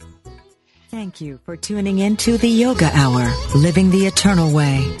 Thank you for tuning in to the Yoga Hour, Living the Eternal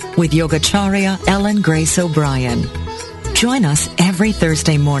Way, with Yogacharya Ellen Grace O'Brian. Join us every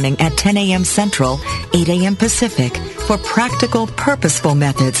Thursday morning at 10 a.m. Central, 8 a.m. Pacific, for practical, purposeful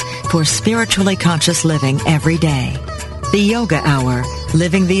methods for spiritually conscious living every day. The Yoga Hour,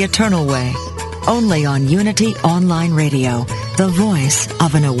 Living the Eternal Way, only on Unity Online Radio, the voice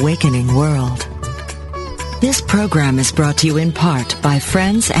of an awakening world. This program is brought to you in part by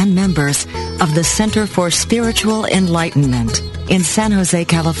friends and members of the Center for Spiritual Enlightenment in San Jose,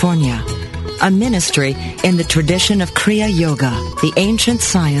 California, a ministry in the tradition of Kriya Yoga, the ancient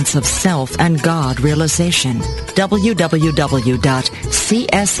science of self and God realization.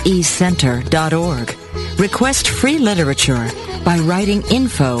 www.csecenter.org. Request free literature by writing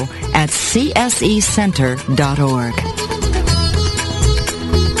info@csecenter.org.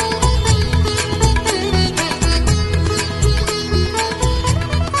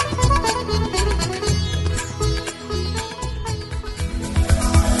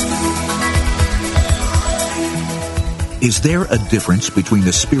 Is there a difference between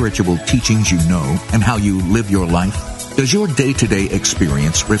the spiritual teachings you know and how you live your life? Does your day-to-day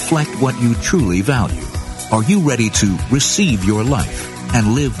experience reflect what you truly value? Are you ready to receive your life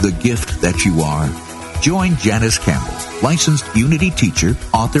and live the gift that you are? Join Janice Campbell, licensed Unity teacher,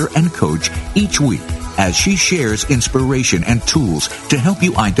 author, and coach, each week as she shares inspiration and tools to help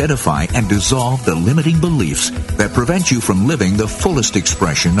you identify and dissolve the limiting beliefs that prevent you from living the fullest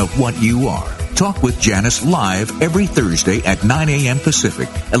expression of what you are. Talk with Janice live every Thursday at 9 a.m. Pacific,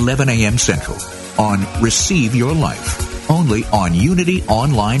 11 a.m. Central on Receive Your Life, only on Unity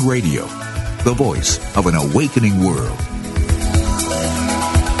Online Radio, the voice of an awakening world.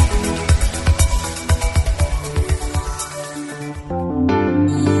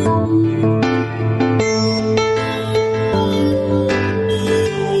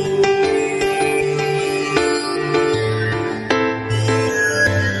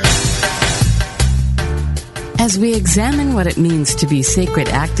 As we examine what it means to be sacred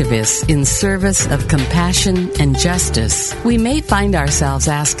activists in service of compassion and justice, we may find ourselves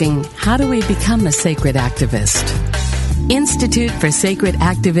asking, how do we become a sacred activist? Institute for Sacred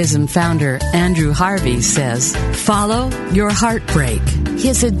Activism founder Andrew Harvey says, follow your heartbreak.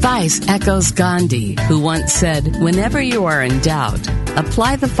 His advice echoes Gandhi, who once said, whenever you are in doubt,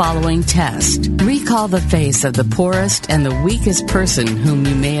 apply the following test. Recall the face of the poorest and the weakest person whom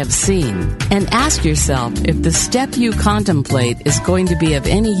you may have seen, and ask yourself if the step you contemplate is going to be of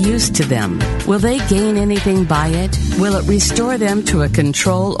any use to them. Will they gain anything by it? Will it restore them to a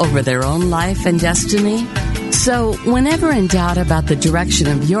control over their own life and destiny? So, whenever in doubt about the direction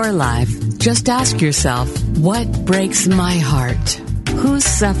of your life, just ask yourself, what breaks my heart? Whose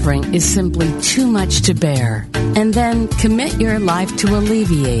suffering is simply too much to bear? And then commit your life to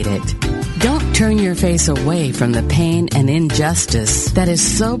alleviate it. Don't turn your face away from the pain and injustice that is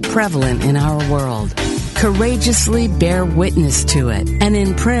so prevalent in our world. Courageously bear witness to it, and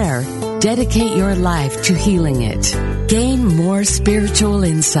in prayer, dedicate your life to healing it. Gain more spiritual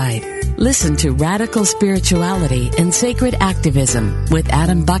insight. Listen to Radical Spirituality and Sacred Activism with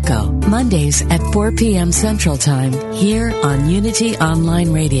Adam Bucko, Mondays at 4 p.m. Central Time, here on Unity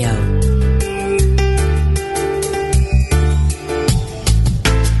Online Radio.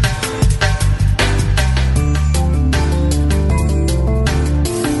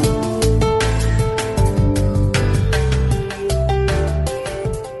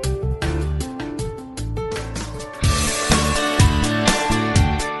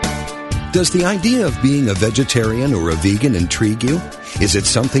 Does the idea of being a vegetarian or a vegan intrigue you? Is it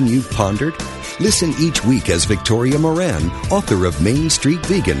something you've pondered? Listen each week as Victoria Moran, author of Main Street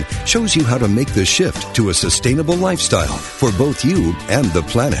Vegan, shows you how to make the shift to a sustainable lifestyle for both you and the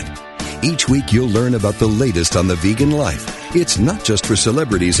planet. Each week you'll learn about the latest on the vegan life. It's not just for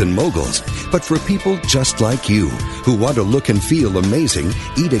celebrities and moguls, but for people just like you who want to look and feel amazing,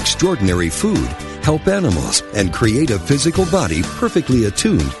 eat extraordinary food, help animals, and create a physical body perfectly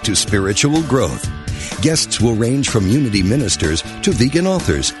attuned to spiritual growth. Guests will range from Unity ministers to vegan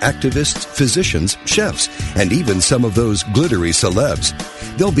authors, activists, physicians, chefs, and even some of those glittery celebs.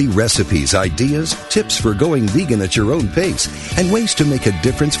 There'll be recipes, ideas, tips for going vegan at your own pace, and ways to make a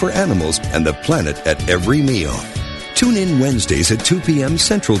difference for animals and the planet at every meal. Tune in Wednesdays at 2 p.m.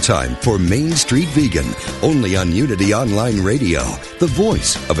 Central Time for Main Street Vegan, only on Unity Online Radio, the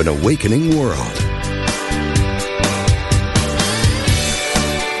voice of an awakening world.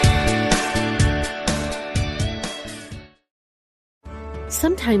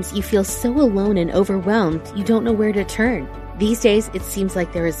 Sometimes you feel so alone and overwhelmed you don't know where to turn. These days, it seems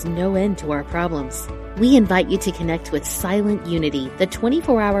like there is no end to our problems. We invite you to connect with Silent Unity, the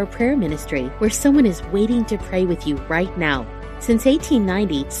 24-hour prayer ministry where someone is waiting to pray with you right now. Since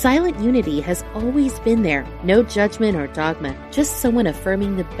 1890, Silent Unity has always been there. No judgment or dogma, just someone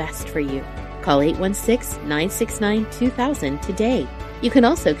affirming the best for you. Call 816-969-2000 today. You can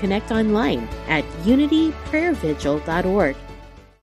also connect online at unityprayervigil.org